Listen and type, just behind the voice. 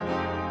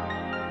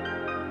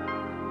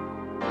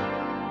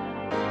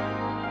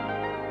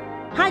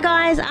Hi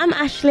guys, I'm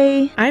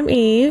Ashley. I'm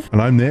Eve.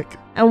 And I'm Nick.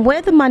 And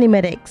we're the Money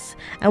Medics.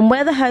 And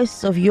we're the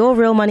hosts of Your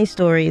Real Money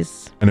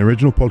Stories, An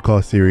original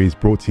podcast series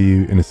brought to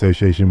you in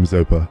association with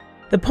Zopa.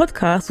 The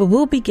podcast where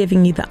we'll be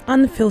giving you the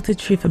unfiltered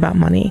truth about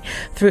money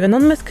through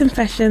anonymous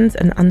confessions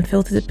and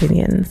unfiltered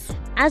opinions,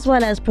 as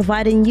well as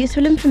providing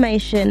useful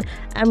information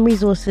and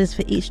resources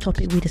for each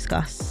topic we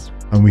discuss.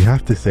 And we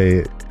have to say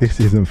it, this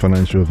isn't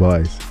financial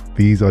advice.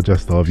 These are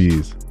just our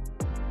views.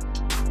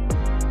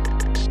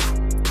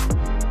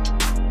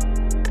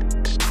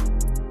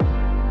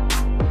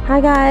 Hi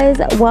guys,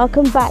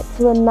 welcome back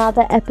to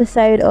another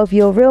episode of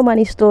Your Real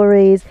Money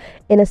Stories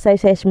in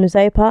association with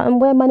Zopa, and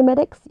we're Money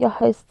Medics, your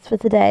hosts for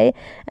today.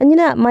 And you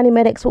know, at Money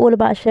Medics, we're all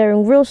about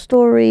sharing real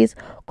stories,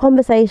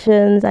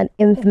 conversations and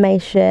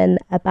information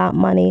about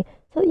money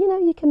so that, you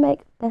know, you can make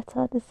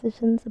better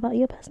decisions about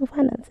your personal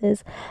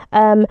finances.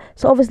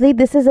 So obviously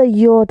this is a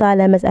Your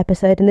Dilemmas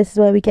episode, and this is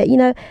where we get, you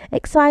know,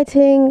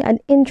 exciting and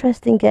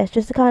interesting guests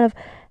just to kind of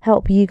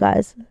help you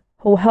guys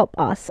or help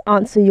us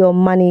answer your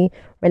money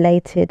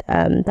related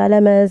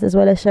dilemmas, as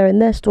well as sharing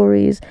their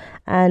stories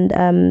and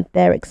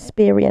their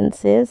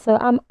experiences. So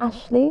I'm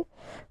Ashley,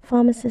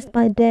 pharmacist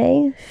by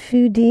day,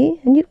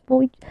 foodie, and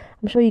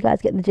I'm sure you guys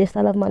get the gist.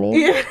 I love money.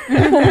 Yeah.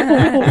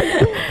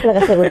 Like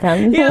I say all the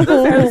time. Yeah, I'm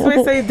supposed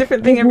to say a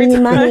different thing every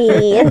time.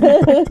 Money.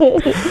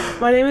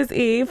 My name is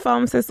Eve,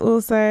 pharmacist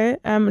also,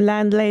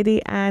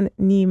 landlady and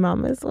new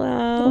mum as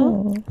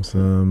well.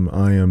 So,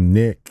 I am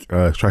Nick,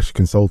 strategy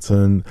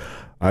consultant.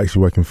 I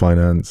actually work in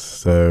finance,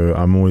 so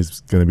I'm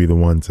always going to be the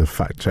one to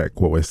fact check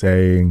what we're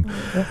saying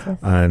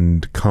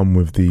and come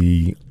with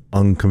the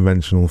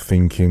unconventional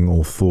thinking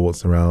or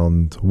thoughts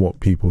around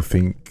what people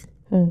think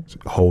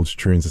holds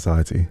true in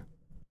society.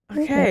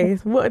 Okay,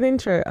 what an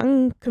intro.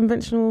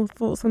 Unconventional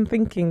thoughts and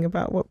thinking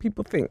about what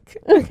people think.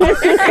 You get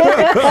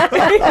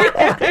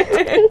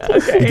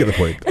the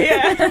point.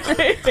 Yeah.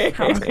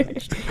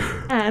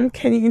 And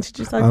can you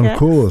introduce our guest? Of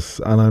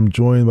course, and I'm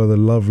joined by the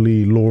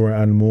lovely Laura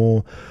Ann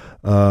Moore.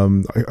 I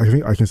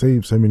think I can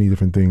say so many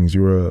different things.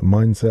 You're a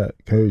mindset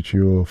coach,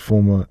 you're a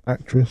former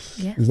actress.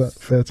 Yes, is that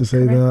fair to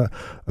say correct.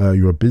 that?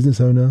 You're a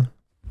business owner.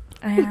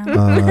 I am.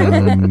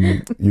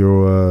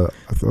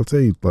 I'd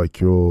say like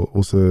you're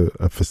also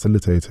a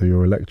facilitator,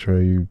 you're a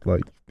lecturer,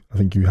 I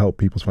think you help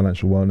people's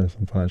financial wellness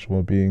and financial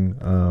well-being.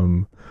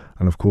 And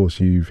of course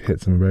you've hit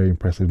some very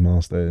impressive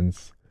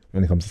milestones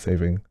when it comes to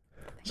saving.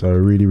 So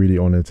really, really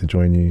honoured to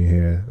join you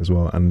here as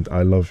well. And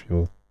I love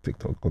your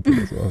TikTok content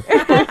as well.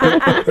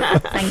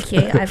 Thank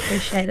you. I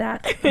appreciate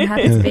that. I'm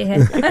happy to be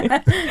here.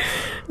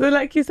 So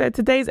like you said,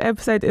 today's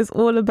episode is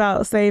all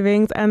about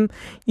savings, and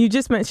you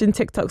just mentioned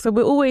TikTok. So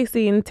we're always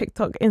seeing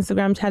TikTok,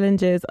 Instagram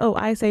challenges. Oh,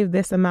 I saved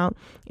this amount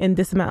in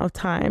this amount of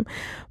time.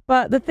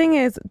 But the thing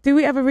is, do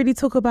we ever really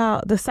talk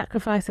about the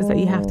sacrifices that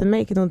you have to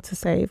make in order to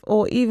save,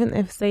 or even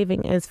if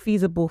saving is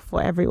feasible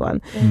for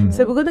everyone?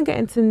 So we're going to get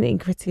into the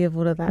nitty-gritty of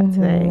all of that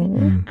today.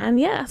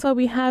 And yeah, that's why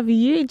we have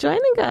you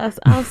joining us,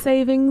 our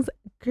savings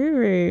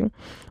guru.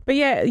 But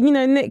yeah, you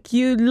know, Nick,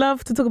 you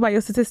love to talk about your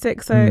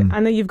statistics, so I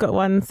know you've got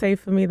one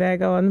saved for me there.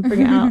 Go on,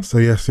 bring it out. So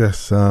yes,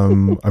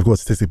 I've got a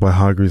statistic by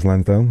Hargreaves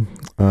Lansdown.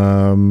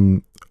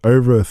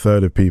 Over a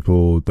third of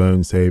people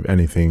don't save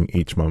anything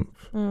each month.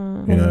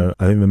 You know,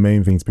 I think the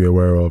main thing to be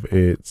aware of,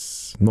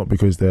 it's not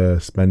because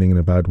they're spending in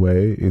a bad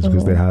way, it's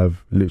because they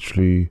have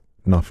literally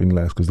nothing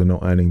less because they're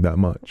not earning that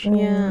much.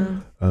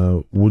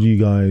 What do you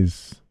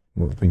guys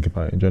think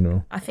about it in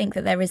general? I think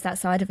that there is that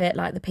side of it,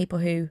 like the people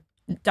who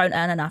don't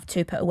earn enough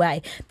to put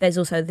away. There's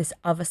also this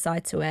other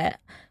side to it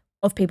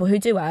of people who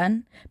do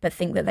earn but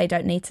think that they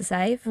don't need to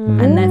save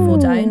and therefore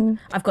don't.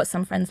 I've got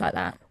some friends like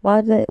that.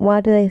 Why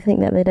do they think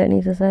that they don't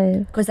need to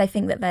save? Because they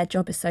think that their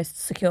job is so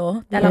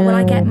secure. They're like, well,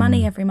 I get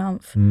money every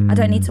month. I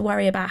don't need to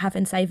worry about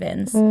having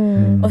savings.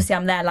 Obviously,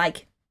 I'm there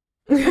like,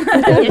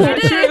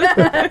 yes, you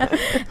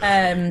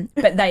do.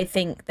 But they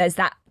think there's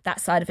that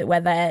side of it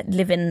where they're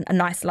living a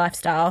nice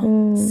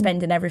lifestyle,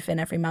 spending everything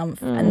every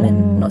month and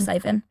then not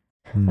saving.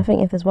 I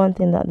think if there's one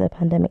thing that the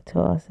pandemic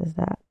taught us is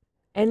that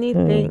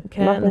Anything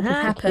can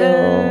happen.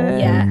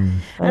 Yeah.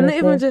 And not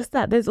even just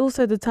that, there's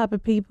also the type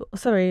of people,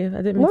 sorry,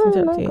 I didn't mean to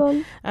interrupt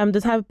you.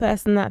 The type of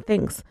person that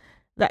thinks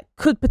that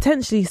could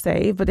potentially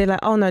save, but they're like,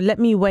 oh no, let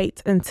me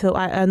wait until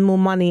I earn more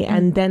money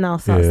and then I'll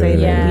start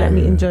saving. Let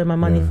me enjoy my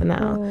money for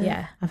now.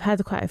 Yeah. I've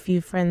had quite a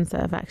few friends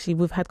that have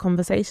we've had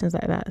conversations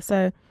like that.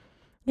 So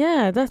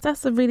yeah,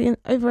 that's a really,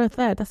 over a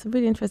third, that's a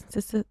really interesting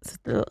statistic.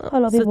 A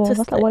lot of people, that's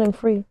like 1 in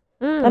 3.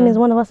 That means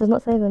one of us is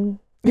not saving.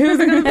 Who's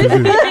it going to be?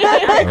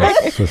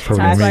 That's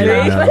probably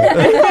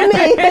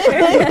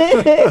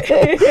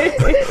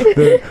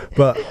me.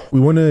 But we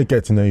want to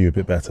get to know you a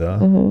bit better.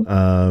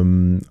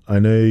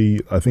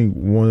 I think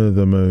one of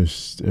the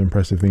most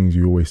impressive things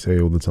you always say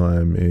all the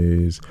time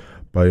is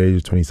by the age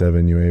of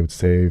 27 you were able to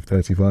save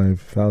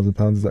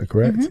 £35,000. Is that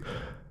correct?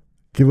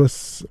 Give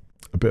us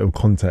a bit of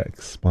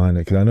context behind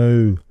it, because I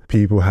know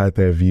people had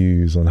their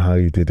views on how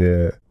you did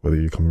it, whether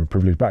you come from a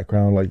privileged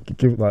background.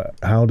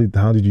 How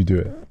did you do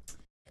it?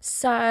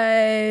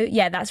 So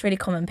yeah, that's really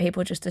common.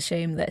 People just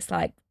assume that it's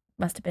like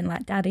must have been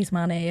like daddy's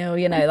money, or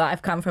you know, like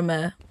I've come from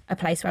a a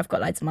place where I've got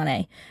loads of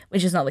money,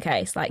 which is not the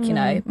case. Like, you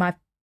know, my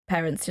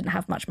parents didn't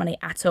have much money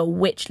at all,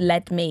 which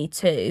led me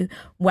to,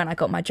 when I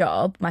got my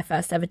job, my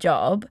first ever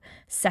job,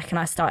 second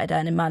I started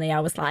earning money,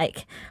 I was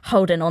like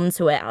holding on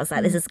to it. I was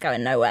like, this is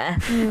going nowhere.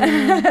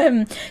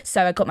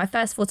 So I got my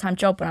first full-time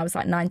job when I was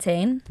like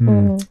 19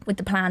 with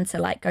the plan to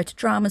like go to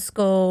drama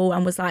school,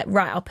 and was like,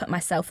 right, I'll put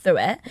myself through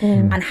it,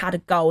 and had a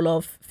goal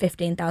of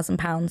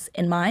 £15,000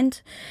 in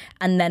mind.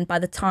 And then by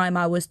the time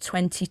I was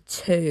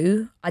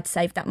 22, I'd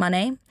saved that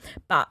money,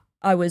 but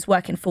I was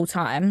working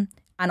full-time,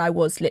 and I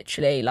was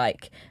literally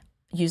like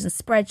using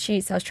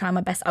spreadsheets. I was trying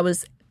my best. I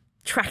was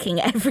tracking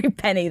every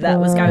penny that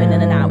was going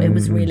in and out. It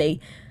was really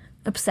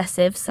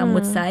obsessive, some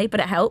would say, but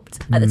it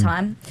helped at the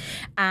time.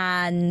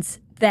 And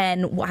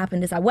then what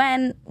happened is I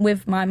went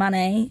with my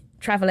money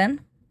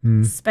traveling,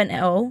 spent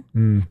it all.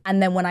 And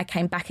then when I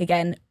came back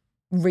again,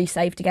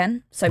 resaved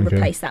again. So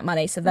replaced that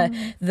money. So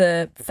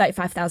the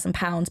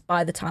 £35,000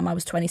 by the time I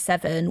was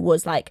 27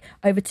 was like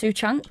over 2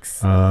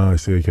 chunks. I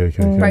see.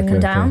 Okay.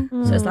 Broken down.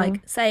 So it's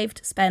like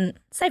saved, spent,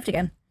 saved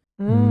again.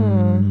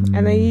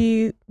 And are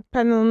you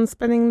planning on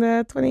spending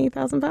the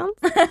 £20,000?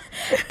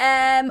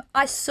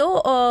 I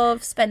sort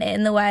of spent it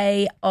in the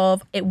way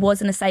of, it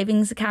wasn't a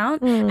savings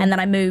account, and then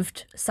I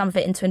moved some of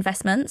it into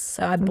investments.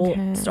 So I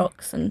bought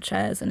stocks and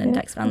shares and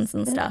index funds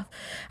and stuff.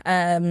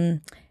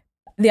 The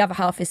other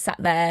half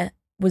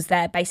was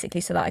there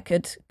basically so that I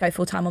could go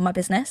full time on my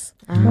business.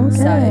 So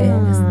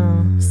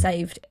it was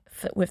saved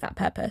with that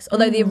purpose.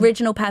 Although the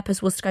original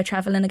purpose was to go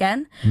traveling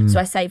again. So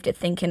I saved it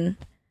thinking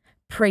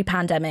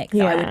pre-pandemic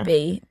that I would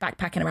be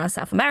backpacking around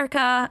South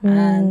America,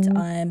 and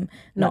I'm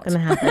not going to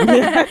happen.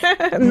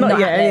 Not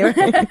yet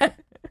anyway.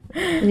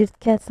 You just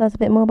care to tell us a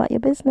bit more about your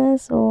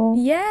business, or?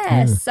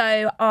 Yeah,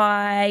 so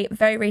I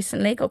very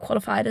recently got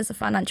qualified as a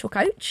financial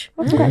coach.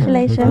 Well,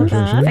 congratulations.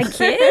 Thank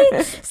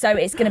you. So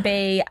it's going to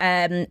be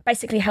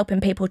basically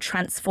helping people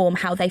transform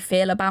how they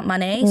feel about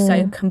money.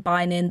 So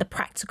combining the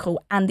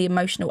practical and the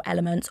emotional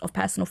elements of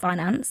personal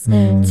finance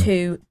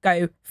to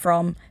go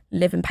from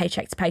living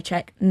paycheck to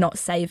paycheck, not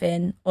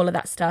saving, all of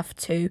that stuff,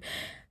 to,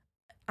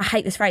 I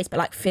hate this phrase, but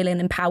like feeling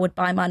empowered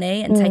by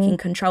money and taking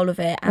control of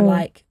it, and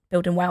like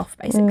building wealth,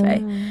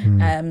 basically.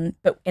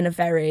 But in a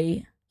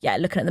very,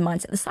 looking at the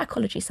mindset, the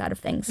psychology side of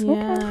things. So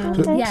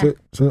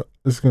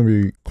this is going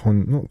to be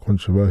not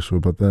controversial,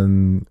 but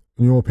then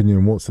in your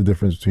opinion, what's the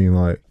difference between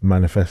like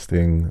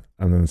manifesting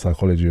and then the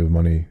psychology of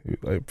money?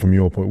 Like, from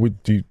your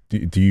point, do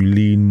you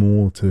lean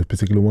more to a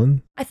particular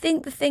one? I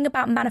think the thing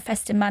about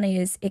manifesting money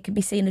is it can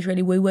be seen as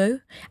really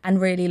woo-woo, and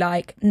really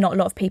like not a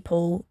lot of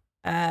people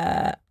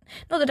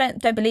not that I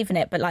don't believe in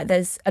it, but like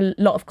there's a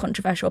lot of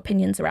controversial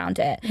opinions around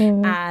it.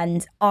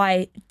 And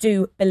I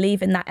do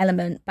believe in that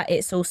element, but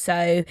it's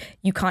also,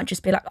 you can't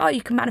just be like, oh,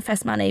 you can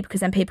manifest money, because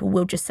then people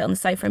will just sit on the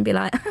sofa and be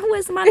like,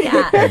 where's the money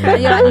at?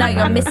 And you're like,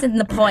 no, you're missing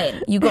the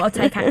point. You got to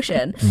take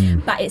action.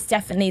 But it's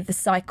definitely the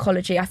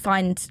psychology. I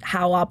find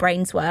how our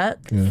brains work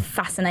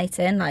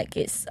fascinating. Like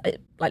it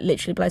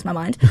literally blows my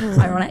mind.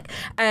 Ironic.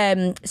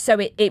 So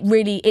it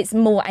really, it's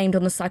more aimed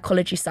on the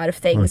psychology side of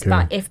things.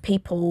 But if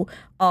people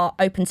are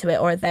open to it,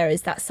 or there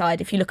is that side,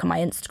 if you look at my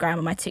Instagram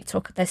and my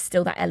TikTok, there's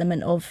still that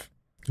element of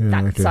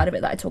that side of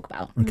it that I talk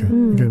about. Okay,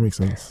 makes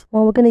sense.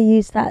 Well, we're going to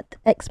use that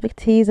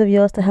expertise of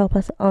yours to help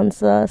us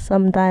answer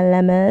some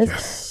dilemmas.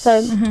 So,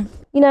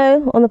 you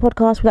know, on the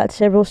podcast, we like to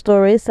share real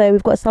stories. So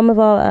we've got some of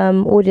our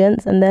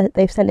audience, and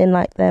they've sent in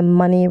like their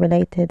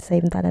money-related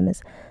saving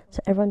dilemmas. So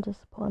everyone just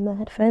put on their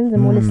headphones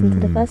and we'll listen to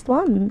the first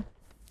one.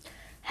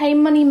 Hey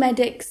Money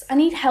Medics, I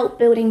need help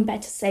building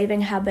better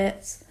saving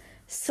habits.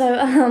 So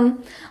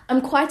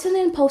I'm quite an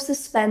impulsive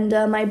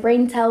spender. My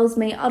brain tells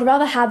me I'd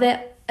rather have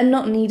it and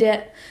not need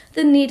it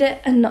than need it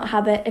and not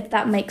have it, if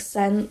that makes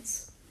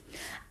sense.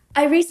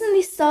 I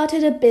recently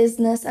started a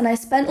business and I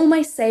spent all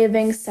my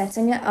savings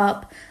setting it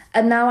up,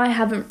 and now I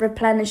haven't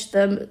replenished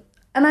them.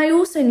 And I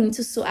also need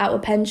to sort out a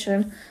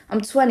pension.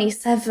 I'm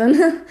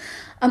 27.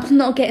 I'm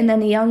not getting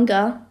any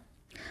younger.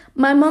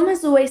 My mum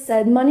has always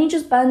said money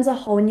just burns a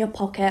hole in your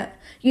pocket.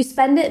 You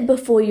spend it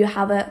before you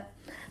have it.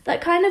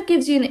 That kind of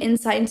gives you an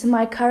insight into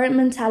my current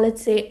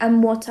mentality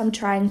and what I'm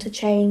trying to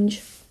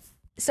change.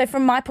 So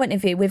from my point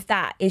of view with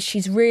that is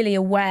she's really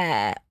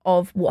aware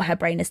of what her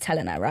brain is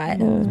telling her, right?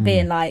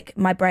 Being like,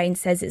 my brain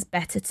says it's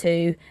better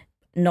to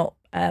not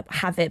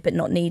have it but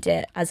not need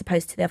it, as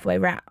opposed to the other way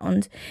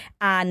around.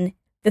 And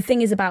the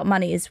thing is about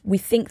money is we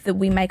think that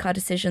we make our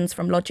decisions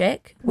from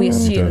logic. We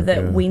assume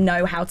that we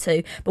know how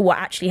to, but what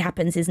actually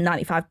happens is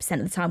 95%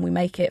 of the time we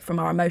make it from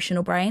our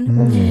emotional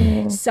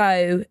brain.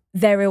 So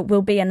there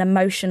will be an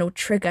emotional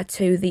trigger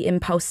to the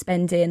impulse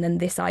spending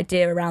and this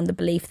idea around the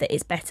belief that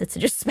it's better to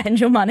just spend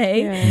your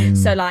money.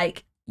 So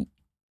like,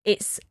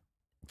 it's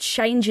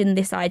changing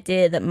this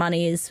idea that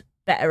money is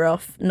better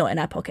off not in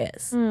our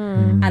pockets,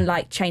 and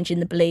like changing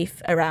the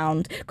belief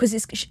around,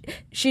 because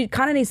she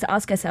kind of needs to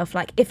ask herself,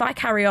 like, if I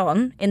carry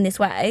on in this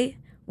way,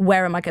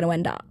 where am I going to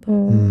end up?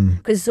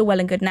 Because it's all well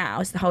and good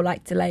now, it's the whole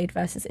like delayed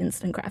versus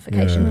instant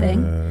gratification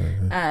thing,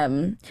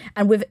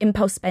 and with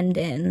impulse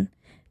spending,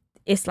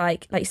 it's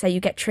like you say, you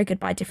get triggered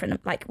by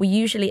different, like we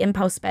usually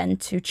impulse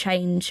spend to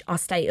change our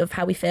state of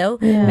how we feel.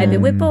 Yeah. Maybe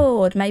we're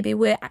bored, maybe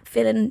we're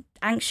feeling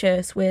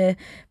anxious, we're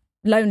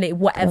lonely,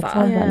 whatever.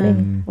 Sounds like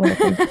me when it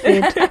comes to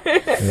food.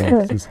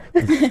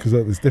 Because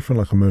there's different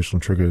like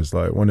emotional triggers.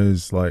 Like one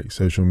is like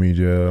social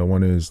media,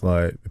 one is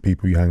like the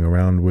people you hang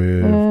around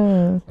with.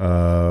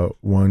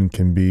 One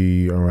can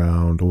be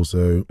around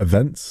also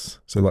events,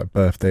 so like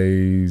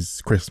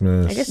birthdays,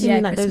 Christmas. I guess you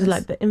mean like those are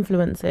like the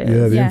influences.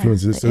 Yeah, the Yeah.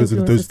 influences. Like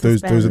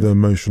Those are the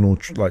emotional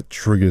like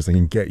triggers that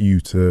can get you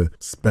to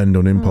spend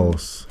on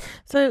impulse.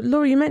 So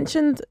Laura, you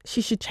mentioned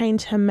she should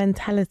change her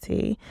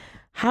mentality.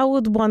 How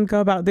would one go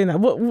about doing that?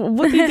 What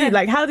do you do?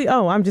 Like,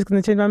 I'm just going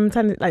to change my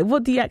mentality. Like,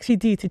 what do you actually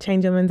do to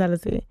change your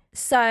mentality?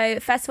 So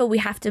first of all, we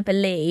have to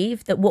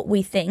believe that what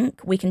we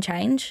think we can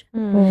change.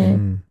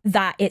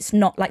 That it's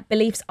not like,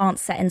 beliefs aren't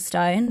set in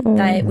stone.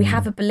 We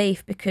have a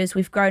belief because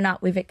we've grown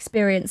up, we've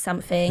experienced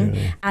something,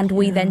 and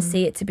we then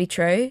see it to be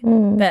true.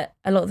 But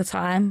a lot of the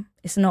time,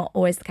 it's not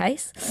always the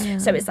case.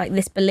 So it's like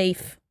this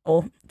belief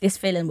or this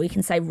feeling, we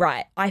can say,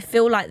 right, I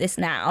feel like this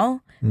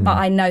now, but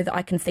I know that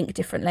I can think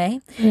differently.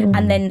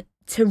 And then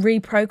to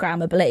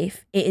reprogram a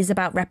belief, it is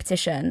about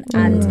repetition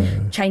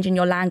and changing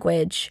your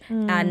language.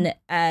 And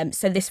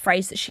so this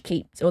phrase that she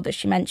keeps, or that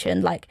she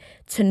mentioned, like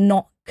to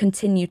not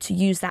continue to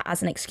use that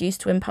as an excuse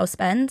to impulse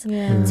spend,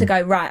 to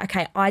go, right,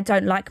 okay, I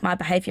don't like my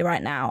behavior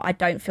right now. I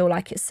don't feel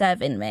like it's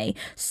serving me.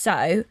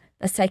 So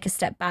let's take a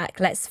step back.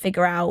 Let's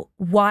figure out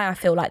why I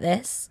feel like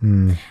this.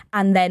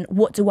 And then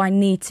what do I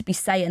need to be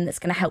saying that's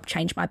going to help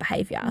change my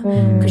behavior?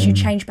 Because you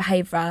change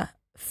behavior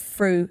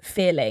through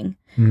feeling.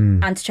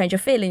 And to change your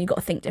feeling, you've got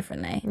to think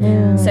differently.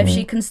 So if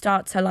she can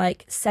start to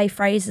like say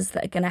phrases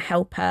that are going to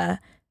help her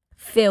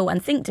feel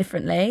and think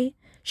differently,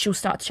 she'll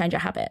start to change her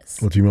habits.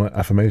 What do you mean, like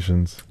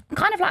affirmations?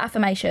 Kind of like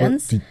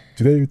affirmations.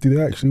 Do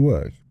they actually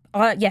work?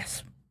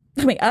 Yes.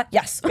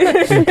 Yes. So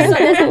there's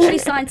actually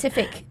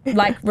scientific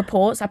like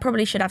reports. I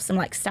probably should have some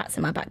like stats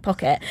in my back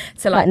pocket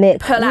to like Nick.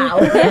 pull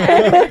out.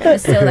 Yeah,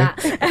 steal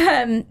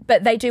that.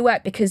 But they do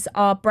work because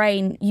our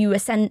brain,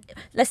 let's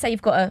say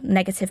you've got a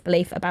negative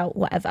belief about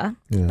whatever,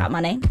 about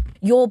money.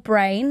 Your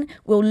brain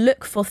will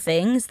look for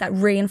things that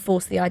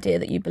reinforce the idea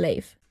that you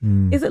believe.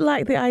 Is it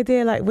like the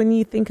idea, like when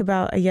you think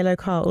about a yellow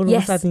car, all of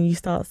a sudden you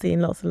start seeing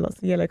lots and lots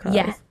of yellow cars?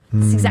 Yeah.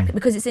 It's exactly,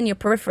 because it's in your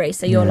periphery.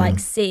 So you're like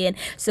seeing,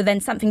 so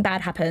then something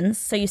bad happens.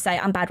 So you say,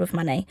 I'm bad with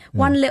money.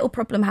 One little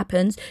problem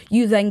happens.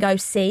 You then go,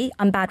 see,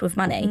 I'm bad with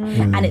money.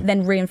 And it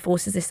then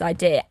reinforces this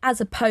idea,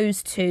 as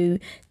opposed to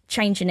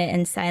changing it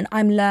and saying,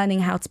 I'm learning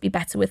how to be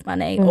better with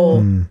money,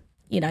 or,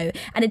 you know,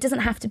 and it doesn't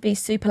have to be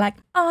super like,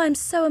 oh, I'm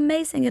so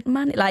amazing at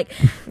money. Like,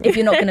 if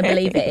you're not going to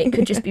believe it, it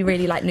could just be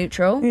really like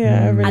neutral.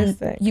 Yeah,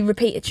 realistic. And you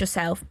repeat it to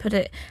yourself,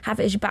 have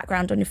it as your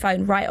background on your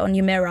phone, write it on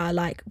your mirror,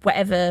 like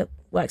whatever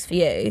works for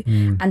you,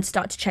 and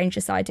start to change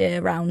this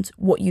idea around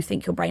what you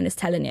think your brain is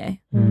telling you,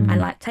 and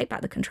like take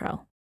back the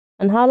control.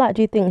 And how like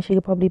do you think she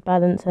could probably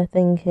balance her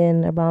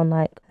thinking around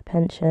like a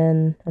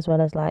pension as well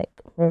as like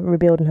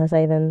rebuilding her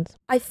savings?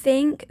 I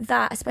think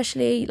that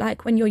especially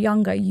like when you're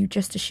younger, you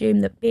just assume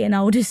that being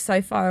old is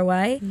so far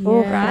away,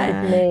 right?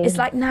 Definitely. It's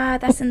like, nah,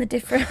 that's in the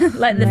different,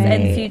 like in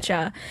the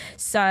future.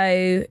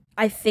 So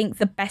I think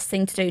the best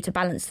thing to do to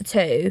balance the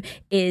two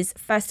is,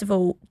 first of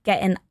all,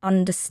 get an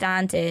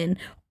understanding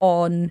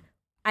on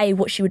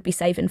what she would be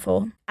saving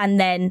for, and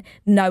then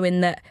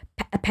knowing that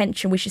a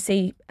pension, we should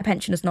see a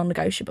pension as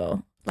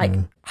non-negotiable. Like,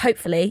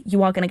 hopefully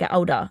you are going to get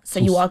older,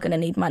 so you are going to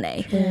need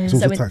money. It's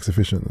also tax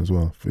efficient as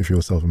well, if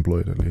you're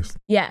self-employed at least.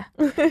 Yeah.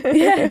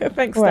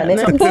 Thanks, Right,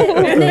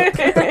 Nick.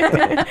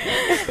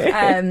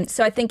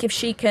 So I think if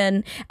she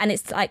can, and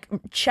it's like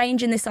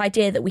changing this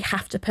idea that we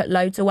have to put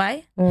loads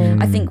away.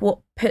 I think what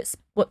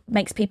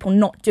makes people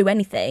not do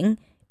anything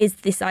is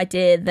this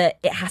idea that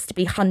it has to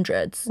be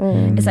hundreds.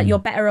 It's like you're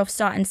better off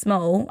starting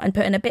small and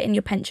putting a bit in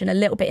your pension, a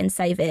little bit in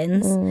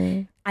savings,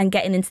 and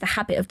getting into the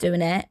habit of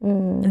doing it,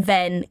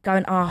 than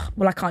going, oh,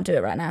 well, I can't do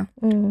it right now.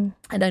 And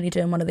only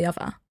doing one or the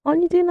other.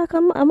 Aren't you doing like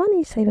a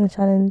money saving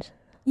challenge?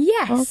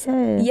 Yes.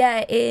 Okay.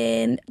 Yeah,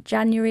 in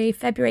January,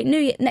 February, in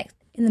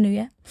the new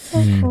year.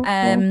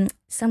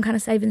 Some kind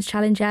of savings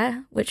challenge,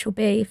 which will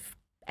be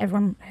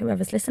everyone,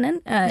 whoever's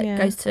listening,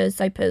 goes to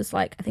Zopa's,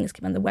 like, I think it's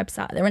on the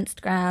website, their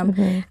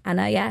Instagram, and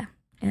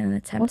in an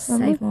attempt to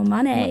save more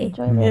money.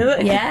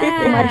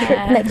 My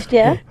trip next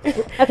year.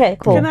 Okay,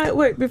 cool.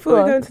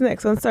 Before we go into the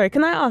next one, sorry,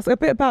 can I ask a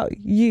bit about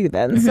you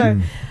then?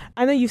 So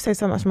I know you've saved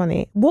so much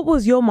money. What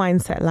was your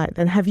mindset like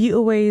then? Have you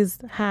always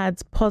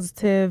had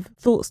positive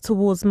thoughts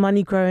towards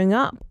money growing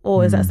up,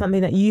 or is that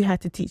something that you had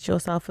to teach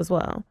yourself as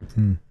well?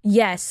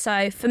 Yes,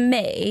 so for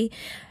me,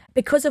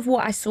 because of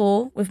what I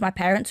saw with my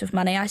parents with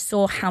money, I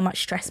saw how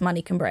much stress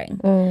money can bring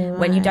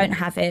when you don't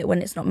have it,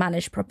 when it's not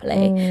managed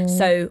properly.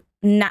 So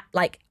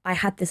I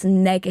had this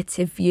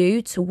negative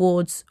view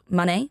towards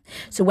money.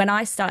 So when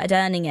I started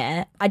earning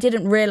it, I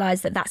didn't realise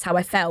that that's how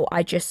I felt.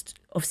 I just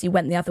obviously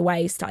went the other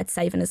way, started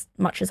saving as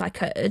much as I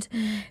could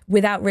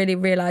without really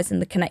realising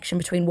the connection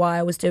between why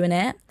I was doing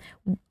it.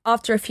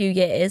 After a few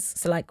years,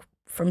 so like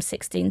from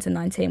 16 to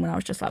 19 when I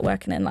was just like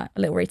working in like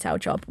a little retail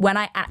job. When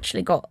I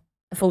actually got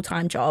a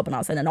full-time job and I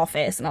was in an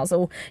office and I was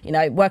all, you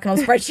know, working on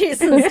spreadsheets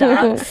and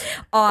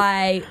stuff,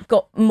 I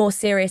got more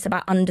serious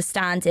about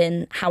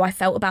understanding how I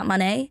felt about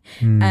money,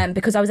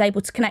 because I was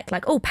able to connect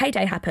like, oh,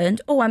 payday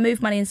happened. Oh, I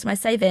moved money into my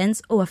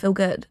savings. Oh, I feel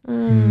good.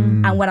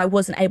 And when I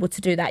wasn't able to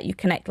do that, you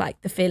connect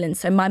like the feelings.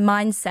 So my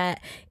mindset,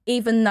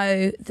 even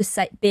though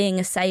being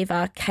a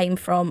saver came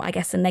from, I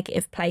guess, a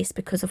negative place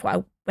because of what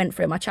I went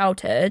through in my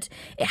childhood,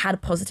 it had a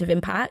positive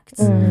impact.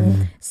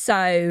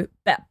 So,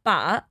 but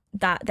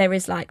that there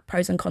is like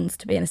pros and cons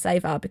to being a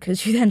saver,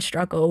 because you then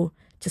struggle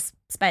to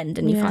spend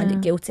and you find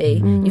it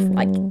guilty. You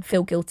like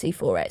feel guilty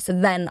for it. So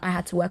then I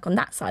had to work on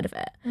that side of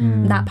it,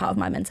 that part of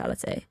my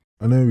mentality.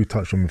 I know we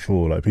touched on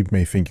before, like people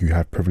may think you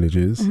have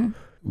privileges.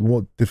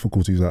 What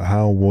difficulties, like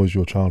how was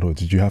your childhood?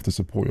 Did you have to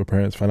support your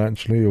parents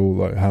financially, or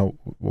like how,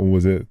 or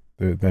was it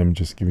them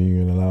just giving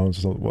you an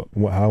allowance?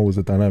 How was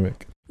the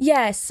dynamic?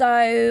 Yeah,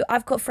 so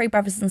I've got 3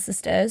 brothers and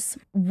sisters.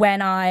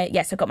 When I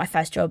got my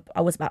first job,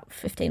 I was about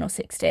 15 or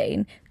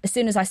 16. As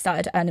soon as I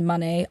started earning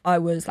money, I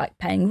was like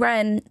paying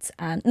rent,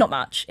 and not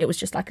much. It was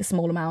just like a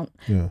small amount.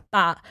 Yeah.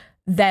 But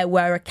there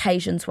were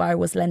occasions where I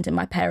was lending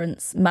my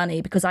parents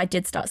money because I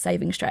did start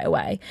saving straight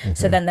away.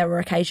 So then there were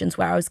occasions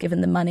where I was giving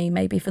them money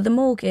maybe for the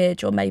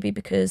mortgage, or maybe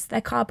because their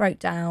car broke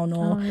down,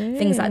 or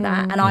things like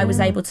that. And I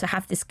was able to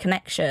have this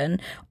connection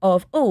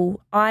of,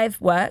 oh, I've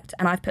worked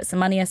and I've put some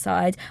money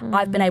aside.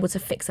 I've been able to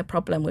fix a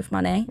problem with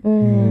money.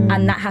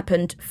 And that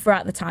happened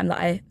throughout the time that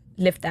I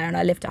lived there, and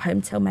I lived at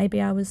home till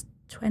maybe I was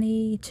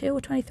 22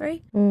 or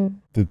 23.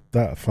 Did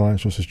that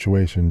financial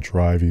situation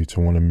drive you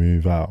to want to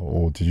move out,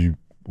 or did you?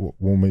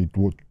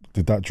 What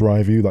did that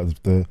drive you?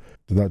 Did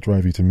that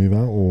drive you to move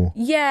out, or?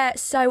 Yeah,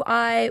 so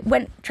I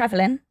went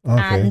travelling,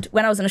 and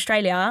when I was in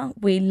Australia,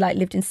 we like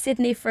lived in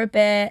Sydney for a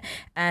bit.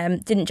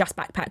 Didn't just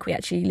backpack; we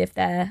actually lived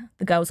there.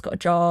 The girls got a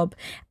job,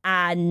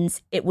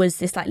 and it was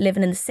this like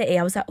living in the city.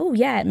 I was like, oh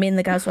yeah. Me and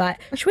the girls were like,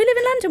 should we live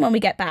in London when we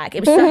get back?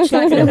 It was such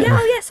like,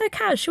 oh yeah, so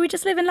cash. Should we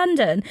just live in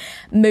London?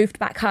 Moved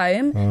back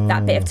home.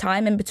 That bit of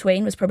time in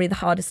between was probably the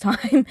hardest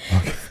time.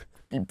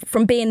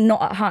 From being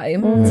not at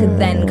home to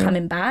then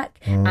coming back,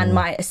 and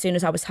as soon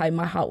as I was home,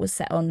 my heart was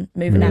set on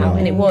moving out.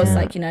 And it was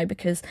like, you know,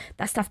 because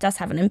that stuff does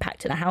have an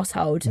impact in a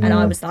household. And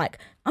I was like,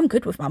 I'm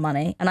good with my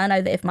money, and I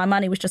know that if my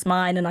money was just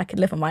mine and I could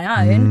live on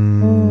my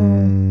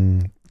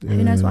own,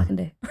 who knows what I can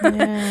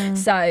do.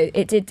 So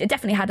it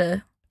definitely had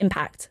an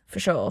impact for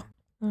sure.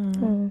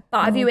 But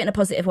I view it in a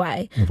positive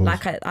way.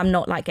 Like I'm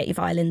not like, get your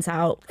violins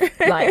out,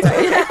 like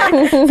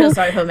feel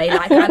sorry for me.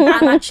 Like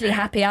I'm actually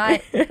happy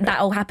that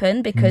all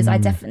happened, because I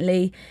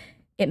definitely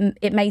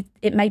it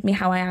made me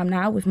how I am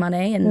now with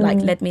money, and like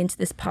led me into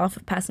this path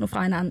of personal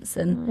finance,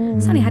 and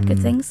it's only had good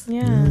things.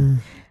 And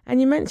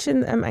you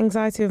mentioned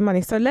anxiety with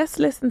money, so let's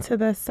listen to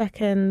the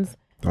second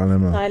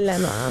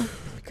dilemma,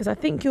 because I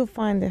think you'll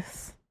find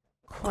this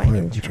quite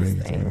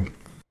interesting.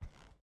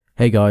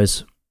 Hey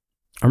guys,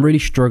 I'm really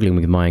struggling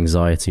with my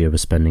anxiety over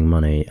spending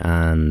money,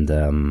 and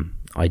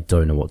I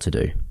don't know what to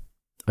do.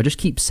 I just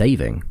keep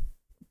saving.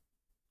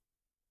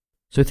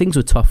 So things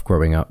were tough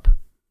growing up.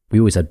 We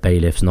always had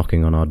bailiffs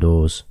knocking on our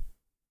doors.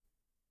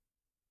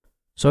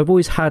 So I've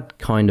always had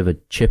kind of a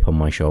chip on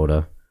my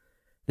shoulder.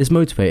 This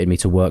motivated me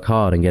to work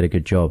hard and get a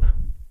good job.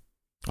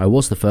 I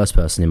was the first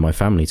person in my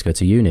family to go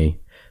to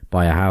uni,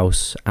 buy a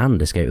house, and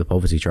escape the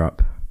poverty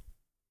trap.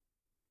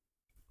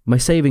 My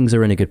savings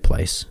are in a good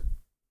place.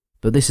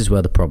 But this is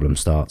where the problem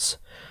starts.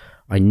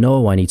 I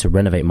know I need to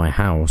renovate my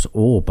house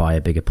or buy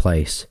a bigger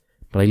place,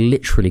 but I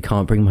literally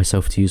can't bring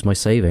myself to use my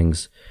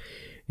savings.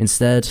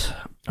 Instead,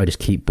 I just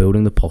keep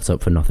building the pot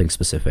up for nothing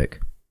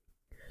specific.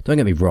 Don't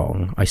get me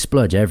wrong, I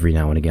splurge every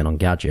now and again on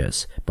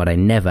gadgets, but I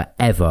never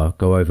ever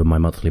go over my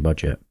monthly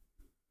budget.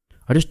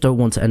 I just don't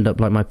want to end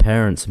up like my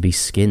parents and be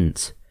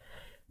skint.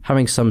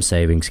 Having some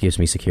savings gives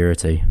me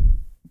security.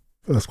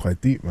 That's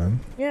quite deep, man.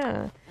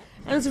 Yeah.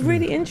 And it's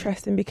really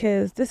interesting,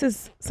 because this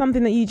is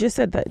something that you just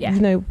said, that,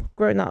 you know,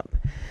 growing up,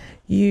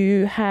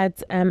 you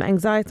had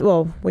anxiety.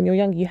 Well, when you're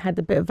young, you had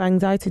a bit of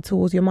anxiety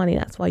towards your money.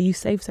 That's why you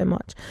save so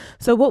much.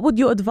 So what would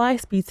your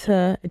advice be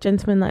to a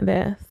gentleman like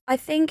this? I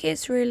think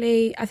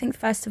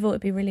first of all,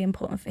 it'd be really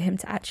important for him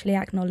to actually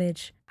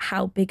acknowledge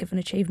how big of an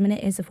achievement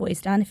it is of what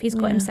he's done. If he's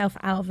got himself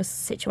out of a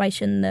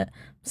situation that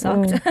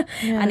sucked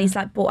and he's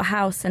like bought a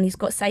house and he's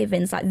got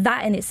savings, like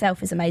that in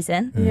itself is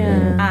amazing.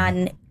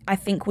 And I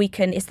think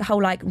it's the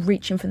whole like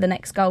reaching for the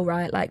next goal,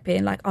 right? Like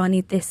being like, oh, I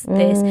need this.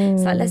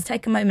 It's like, let's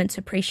take a moment to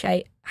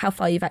appreciate how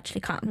far you've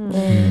actually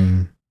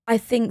come. I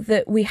think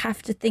that we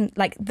have to think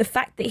like the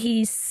fact that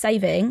he's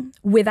saving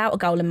without a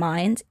goal in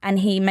mind, and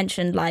he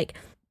mentioned like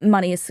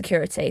money is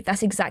security.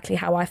 That's exactly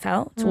how I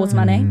felt towards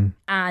money.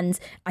 And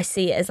I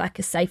see it as like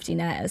a safety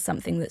net, as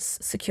something that's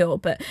secure.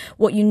 But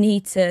what you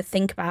need to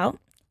think about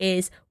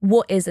is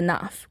what is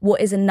enough? What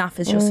is enough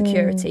as your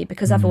security?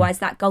 Because otherwise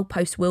that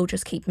goalpost will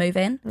just keep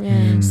moving.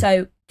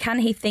 So can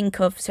he think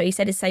of, so he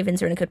said his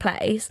savings are in a good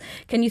place.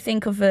 Can you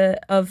think of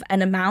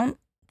an amount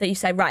that you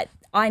say, right,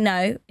 I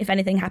know if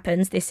anything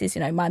happens, this is,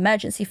 you know, my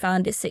emergency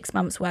fund, it's 6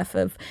 months worth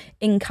of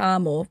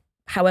income or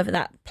however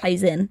that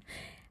plays in,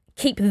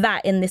 keep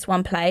that in this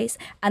one place,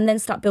 and then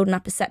start building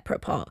up a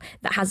separate pot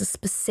that has a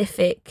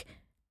specific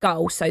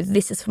goal. So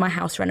this is for my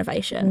house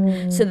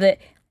renovation, so that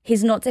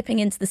he's not dipping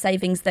into the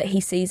savings that he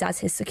sees as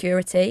his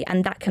security,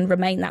 and that can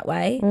remain that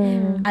way.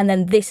 And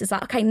then this is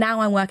like, okay,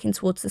 now I'm working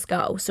towards this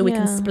goal, so we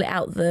can split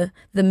out the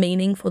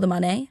meaning for the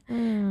money.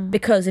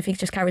 Because if he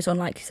just carries on,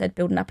 like you said,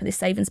 building up this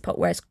savings pot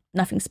where it's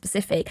nothing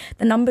specific,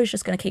 the number is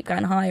just going to keep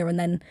going higher, and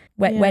then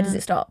where does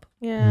it stop?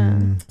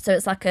 So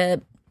it's like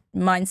a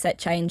mindset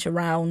change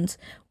around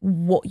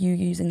what you're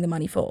using the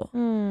money for.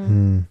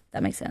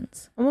 That makes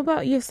sense. And what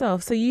about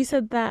yourself? So you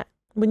said that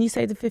when you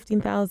saved the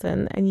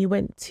 15,000 and you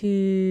went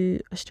to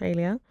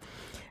Australia,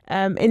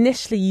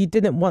 initially you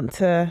didn't want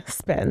to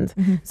spend.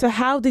 So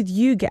how did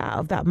you get out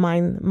of that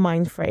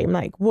mind frame?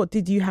 Like, what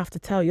did you have to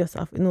tell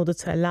yourself in order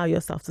to allow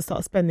yourself to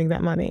start spending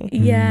that money?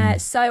 Yeah,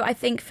 so I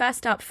think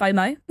first up,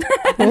 FOMO.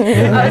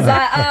 I was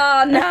like,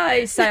 oh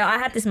no. So I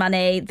had this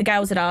money. The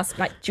girls had asked,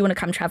 like, do you want to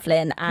come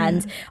travelling?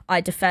 And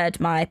I deferred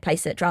my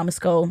place at drama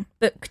school,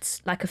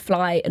 booked like a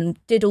flight and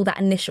did all that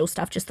initial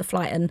stuff, just the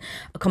flight and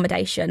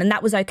accommodation. And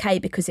that was okay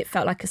because it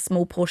felt like a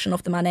small portion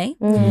of the money.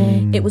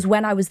 It was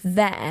when I was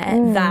there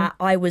that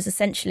I was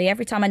essentially,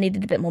 every time I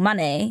needed a bit more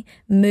money,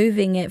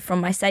 moving it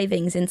from my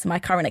savings into my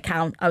current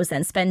account. I was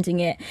then spending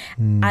it.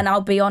 And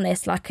I'll be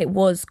honest, like, it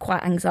was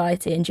quite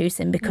anxiety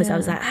inducing because I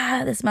was like,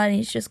 this money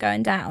is just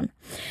going down.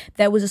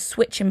 There was a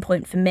switching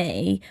point for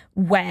me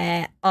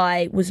where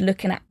I was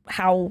looking at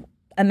how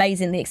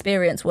amazing the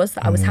experience was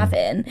that I was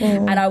having,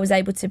 and I was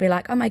able to be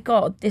like, oh my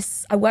God,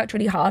 I worked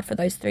really hard for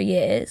those 3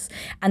 years,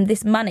 and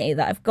this money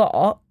that I've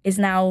got is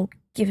now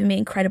giving me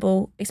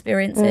incredible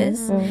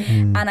experiences.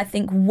 And I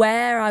think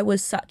where I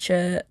was such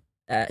a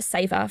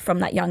saver from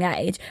that young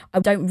age,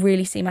 I don't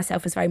really see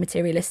myself as very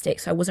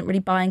materialistic, so I wasn't really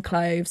buying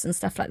clothes and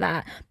stuff like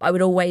that, but I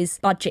would always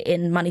budget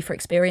in money for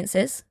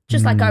experiences,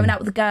 just like going out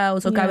with the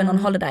girls or going on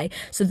holiday.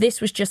 So this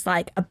was just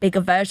like a bigger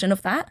version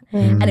of that,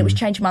 and it was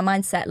changing my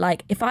mindset.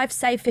 Like, if I've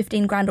saved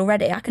 15 grand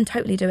already, I can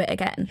totally do it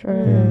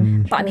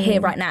again. But I'm here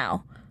right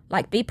now.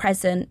 Like, be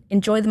present,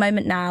 enjoy the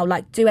moment now,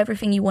 like, do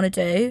everything you want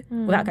to do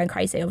without going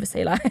crazy,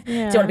 obviously. Like, do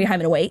you want to be home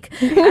in a week?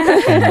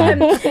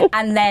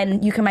 And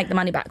then you can make the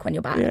money back when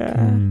you're back.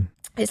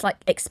 It's like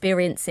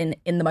experiencing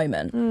in the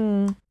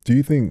moment. Do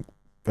you think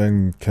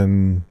then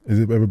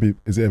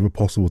is it ever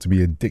possible to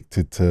be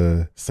addicted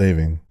to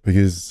saving?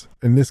 Because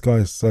in this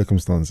guy's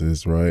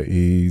circumstances, right,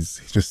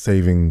 he's just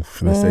saving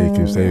for the sake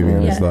of saving.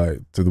 And it's like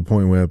to the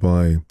point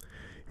whereby you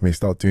may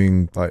start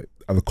doing, like,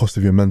 at the cost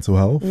of your mental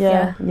health.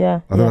 I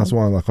think that's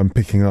why, like, I'm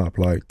picking up,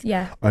 like,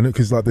 I know,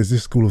 because, like, there's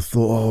this school of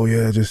thought,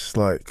 just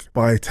like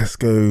buy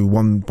Tesco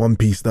one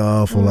piece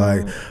stuff, or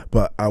like,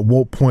 but at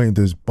what point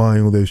does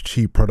buying all those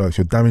cheap products,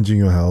 you're damaging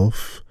your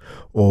health,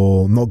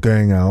 or not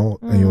going out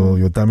and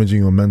you're damaging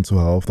your mental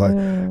health? Like,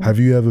 have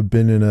you ever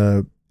been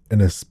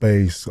in a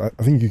space? I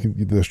think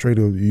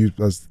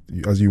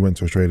as you went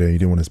to Australia, you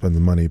didn't want to spend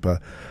the money,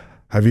 but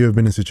have you ever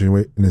been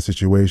in a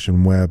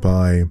situation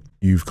whereby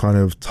you've kind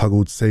of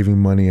toggled saving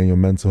money and your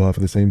mental health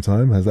at the same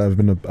time? Has that ever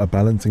been a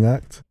balancing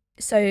act?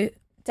 So,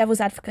 devil's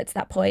advocate to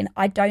that point,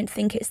 I don't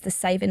think it's the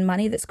saving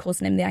money that's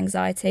causing him the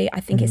anxiety. I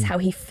think it's how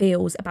he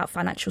feels about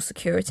financial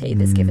security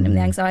that's giving him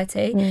the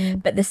anxiety.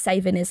 But the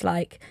saving is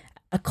like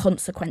a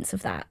consequence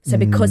of that. So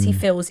because he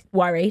feels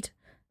worried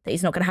that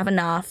he's not going to have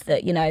enough,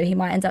 that, you know, he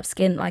might end up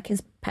skint like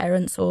his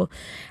parents, or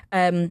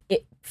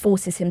it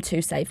forces him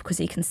to save because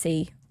he can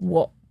see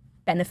what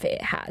benefit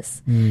it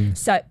has.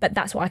 So, but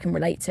that's what I can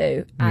relate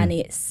to. And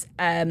it's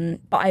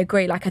but I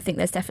agree, like, I think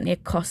there's definitely a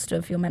cost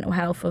of your mental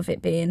health, of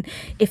it being,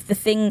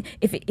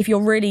 if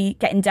you're really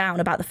getting down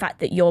about the fact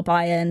that you're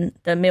buying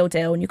the meal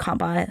deal and you can't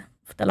buy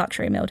the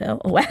luxury meal deal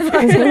or whatever,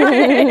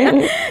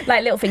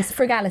 like little things,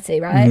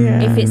 frugality, right?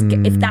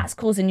 If that's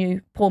causing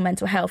you poor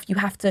mental health, you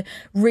have to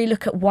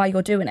relook at why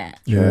you're doing it.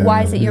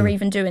 Why is it you're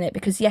even doing it?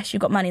 Because yes,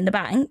 you've got money in the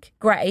bank,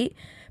 great,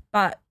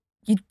 but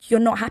you're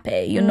not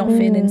happy. You're not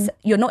feeling.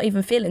 You're not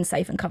even feeling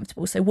safe and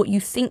comfortable. So what you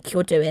think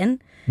you're doing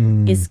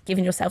is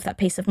giving yourself that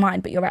peace of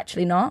mind, but you're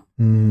actually not.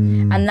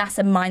 And that's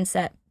a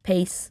mindset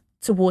piece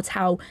towards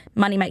how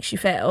money makes you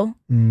feel,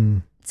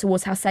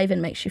 towards how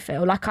saving makes you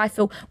feel. Like, I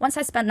feel once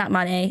I spent that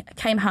money, I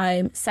came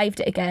home,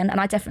 saved it again,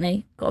 and I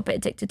definitely got a bit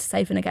addicted to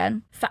saving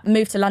again.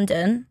 Moved to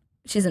London,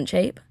 which isn't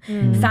cheap.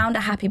 Found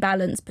a happy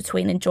balance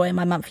between enjoying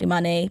my monthly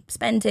money,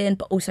 spending,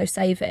 but also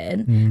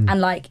saving,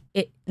 and like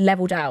it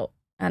leveled out.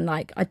 And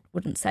like, I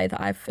wouldn't say that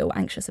I feel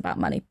anxious about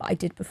money, but I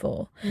did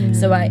before.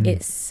 So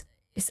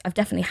I've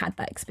definitely had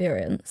that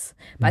experience,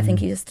 but I think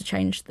he has to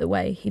change the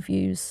way he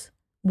views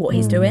what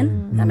he's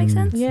doing. Does that make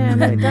sense? Yeah,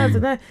 no, it does. No,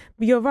 but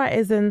you're right,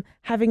 as in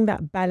having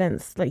that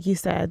balance, like you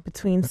said,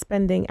 between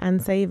spending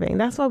and saving.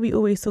 That's why we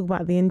always talk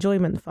about the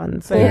enjoyment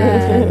fund. So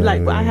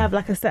like, I have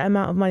like a set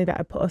amount of money that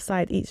I put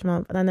aside each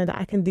month, and I know that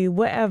I can do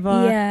whatever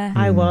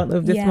I want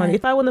with this money.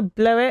 If I want to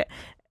blow it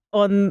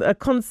on a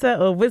concert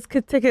or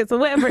WizKid tickets or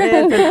whatever it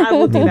is, then I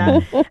will do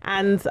that.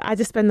 And I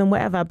just spend on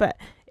whatever. But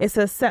it's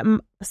a certain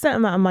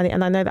amount of money,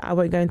 and I know that I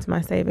won't go into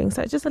my savings.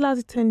 So it just allows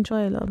you to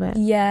enjoy a little bit.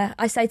 Yeah,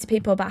 I say to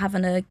people about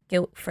having a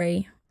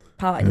guilt-free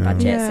part in your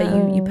budget. Yeah. So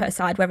you put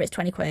aside whether it's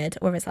 20 quid,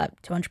 or whether it's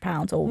like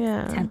 £200 or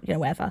 10,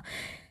 whatever.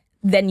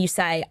 Then you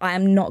say, I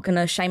am not going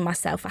to shame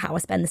myself for how I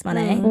spend this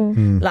money.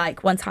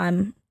 Like one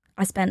time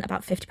I spent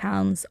about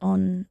 £50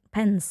 on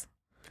pens.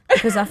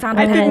 Because I found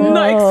a pen. I did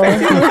not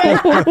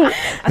expect it.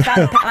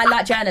 I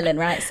like journaling,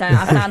 right? So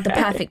I found the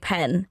perfect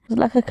pen. Was it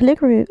like a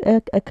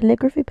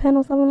calligraphy pen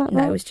or something like that?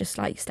 No, it was just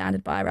like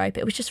standard biro, but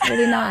it was just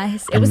really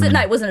nice. It wasn't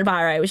a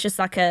biro. It was just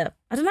like it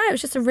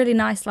was just a really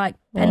nice like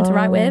pen to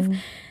write with.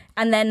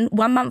 And then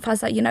one month I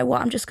was like, you know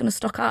what? I'm just going to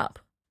stock up.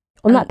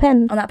 On that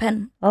pen? On that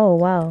pen. Oh,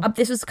 wow.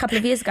 This was a couple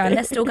of years ago and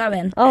they're still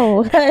going.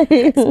 Oh,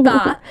 okay.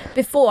 But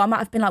before I might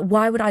have been like,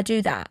 why would I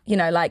do that? You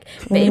know, like,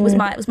 but it was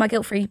my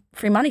guilt-free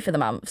money for the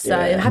month.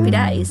 So happy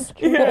days.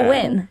 What a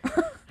win.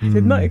 I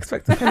did not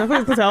expect a pen. I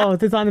thought it was going to say, oh,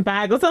 designer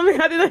bag or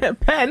something. I didn't get a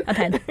pen. A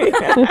pen.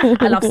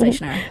 I love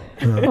stationery.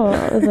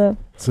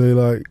 So,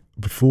 like,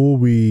 before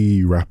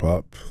we wrap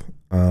up,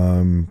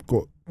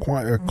 got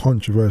quite a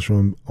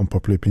controversial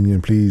unpopular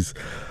opinion. Please,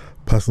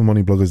 personal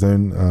money bloggers,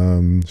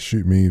 don't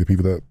shoot me, the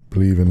people that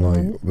believe in,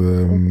 like,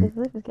 the...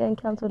 This is getting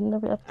cancelled in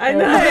every episode. I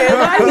know.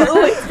 Why do you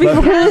always be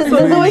cancelled?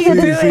 There's always a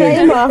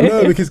disclaimer.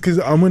 No, because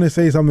I'm going to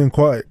say something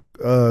quite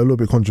a little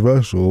bit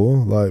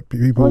controversial. Like,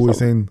 people always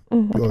saying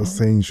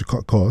you should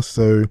cut costs.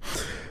 So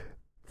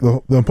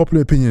the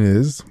unpopular opinion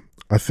is,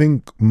 I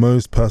think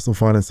most personal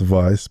finance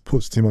advice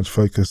puts too much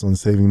focus on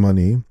saving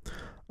money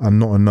and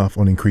not enough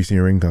on increasing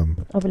your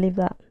income. I believe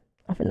that.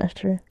 I think that's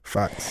true.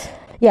 Facts.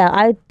 Yeah,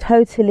 I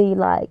totally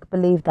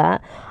believe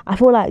that. I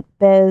feel like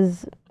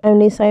there's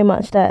only so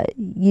much that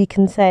you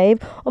can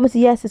save.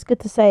 Obviously, yes, it's good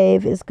to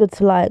save. It's good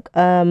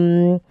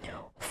to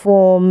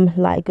form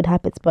like good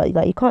habits, but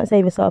like you can't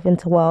save yourself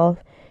into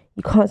wealth.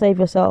 You can't save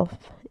yourself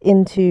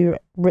into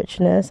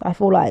richness. I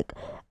feel like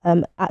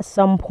at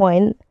some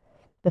point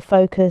the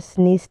focus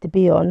needs to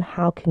be on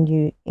how can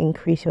you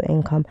increase your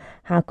income?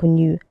 How can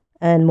you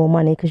earn more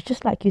money? Because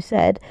just like you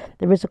said,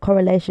 there is a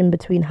correlation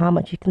between how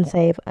much you can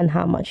save and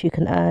how much you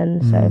can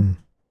earn. So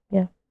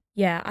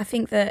yeah, I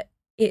think that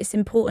it's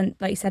important,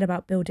 like you said,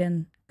 about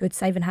building good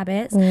saving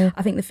habits.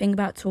 I think the thing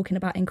about talking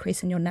about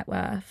increasing your net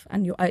worth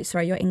and your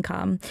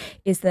income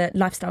is that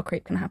lifestyle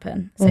creep can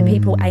happen. So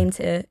people aim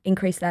to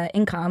increase their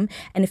income,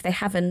 and if they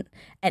haven't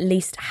at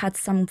least had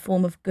some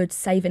form of good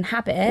saving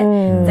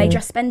habit, they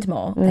just spend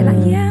more. They're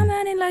like, yeah, I'm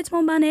earning loads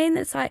more money, and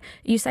it's like,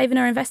 are you saving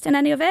or investing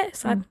any of it?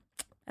 It's like,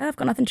 I've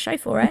got nothing to show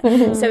for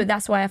it. So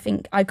that's why I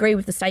think I agree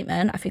with the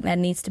statement. I think there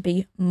needs to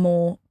be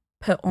more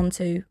put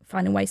onto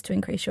finding ways to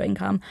increase your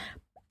income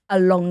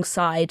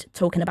alongside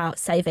talking about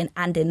saving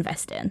and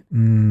investing.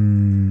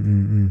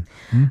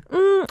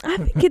 I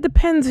think it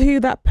depends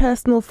who that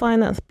personal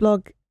finance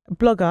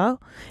blogger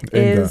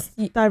is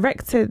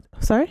directed.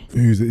 Sorry?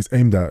 Who it's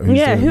aimed at. Who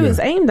it's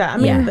aimed at. I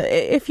mean,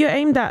 if you're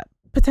aimed at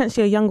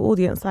potentially a young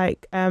audience,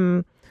 like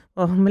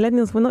well,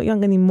 millennials, we're not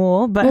young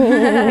anymore, but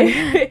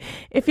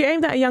if you're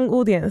aimed at a young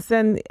audience,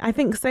 then I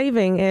think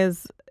saving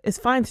is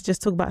fine to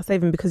just talk about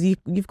saving, because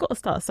you've got to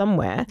start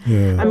somewhere.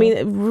 I mean,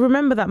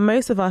 remember that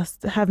most of us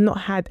have not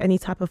had any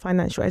type of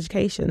financial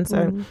education.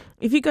 So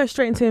if you go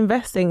straight into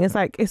investing, it's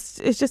like it's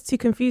just too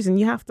confusing.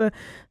 You have to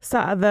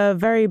start at the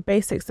very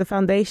basics, the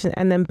foundation,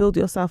 and then build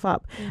yourself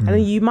up. And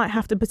then you might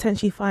have to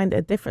potentially find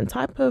a different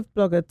type of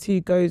blogger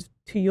to go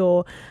to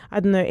your, I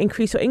don't know,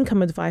 increase your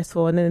income advice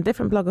for, and then a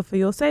different blogger for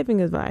your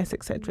saving advice,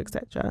 etc.,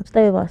 etc.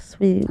 Stay with us.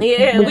 We do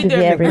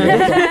everything.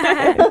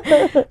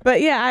 But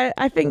yeah,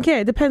 I think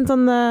it depends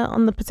on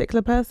the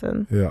particular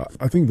person. Yeah,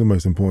 I think the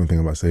most important thing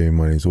about saving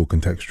money is all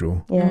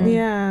contextual.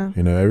 Yeah.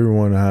 You know,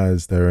 everyone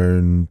has their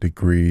own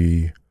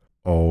degree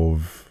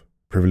of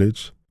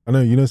privilege. I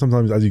know,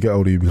 sometimes as you get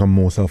older, you become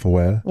more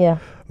self-aware. Yeah.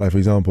 Like, for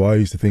example, I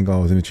used to think I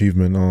was an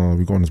achievement. Oh,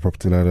 we got on this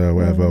property ladder,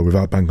 whatever,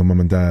 without banking mum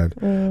and dad.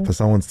 For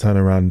someone to turn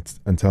around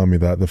and tell me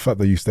that the fact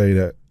that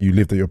you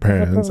lived at your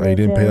parents and you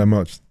didn't pay that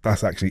much,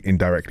 that's actually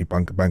indirectly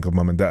bank of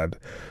mum and dad.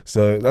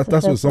 So that's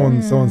what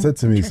someone said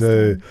to me.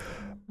 So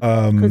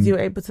because you were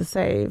able to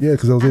save. Yeah,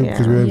 because we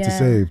were able to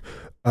save.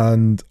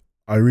 And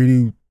I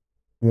really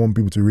want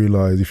people to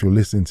realize, if you're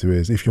listening to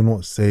it, if you're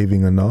not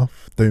saving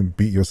enough, don't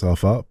beat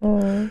yourself up.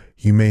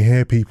 You may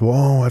hear people,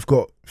 oh, I've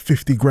got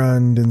 50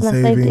 grand in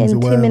savings or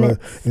whatever.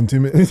 In 2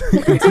 minutes.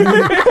 In 2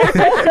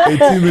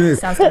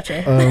 minutes. Sounds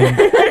touchy.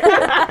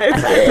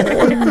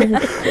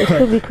 It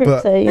could be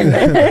crypto,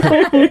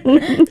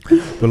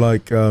 But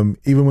like,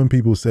 even when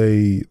people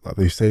say like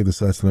they've saved a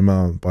certain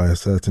amount by a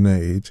certain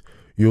age,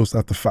 you also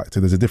have to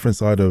factor there's a different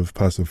side of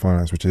personal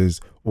finance, which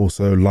is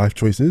also life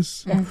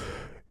choices.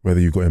 Whether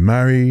you've gotten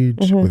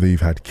married, whether you've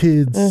had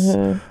kids,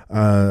 or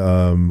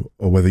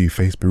whether you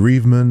face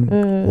bereavement,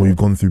 or you've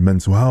gone through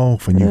mental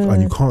health and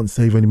you can't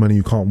save any money,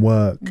 you can't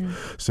work.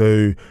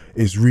 So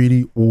it's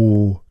really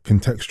all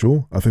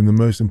contextual. I think the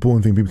most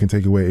important thing people can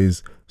take away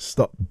is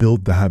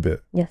build the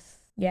habit. Yes.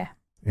 Yeah.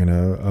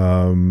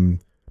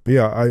 But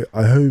yeah,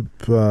 I hope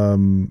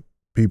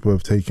people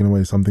have taken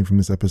away something from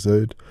this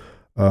episode.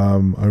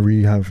 I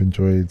really have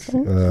enjoyed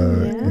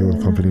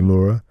your company,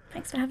 Laura.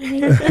 Thanks for having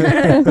me. Lovely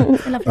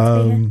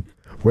to be here.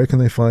 Where can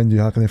they find you?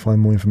 How can they find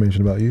more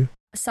information about you?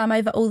 So I'm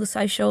over all the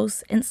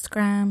socials,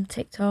 Instagram,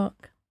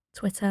 TikTok,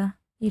 Twitter,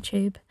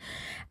 YouTube.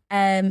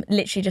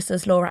 Literally just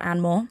as Laura Ann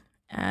Moore.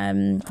 How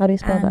do you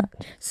spell that?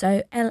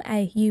 So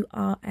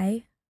LAURA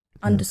 _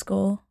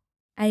 ANN_MOORE.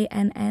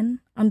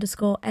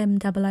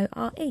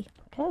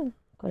 Okay,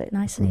 got it.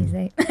 Nice and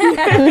easy.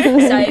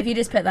 So if you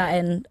just put that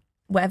in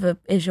whatever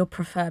is your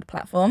preferred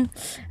platform,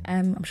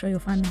 I'm sure you'll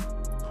find me.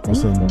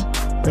 Awesome.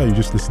 Yeah, you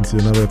just listened to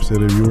another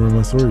episode of Your Real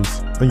Money Stories.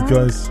 Thank you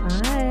guys.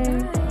 Bye.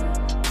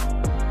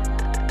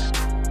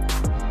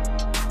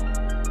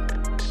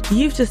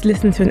 You've just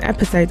listened to an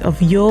episode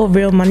of Your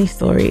Real Money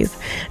Stories,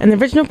 an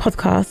original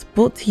podcast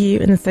brought to you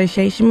in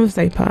association with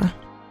Zopa,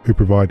 who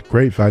provide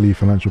great value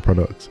financial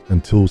products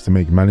and tools to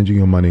make managing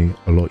your money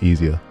a lot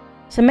easier.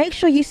 So make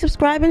sure you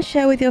subscribe and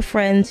share with your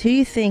friends who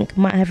you think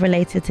might have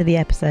related to the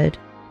episode.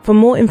 For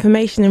more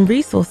information and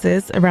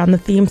resources around the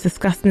themes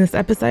discussed in this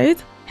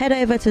episode, head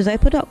over to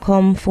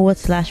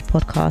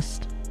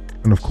zopa.com/podcast.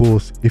 And of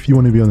course, if you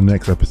want to be on the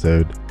next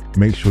episode,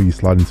 make sure you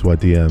slide into our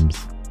DMs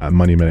at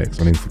MoneyMedics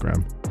on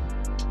Instagram.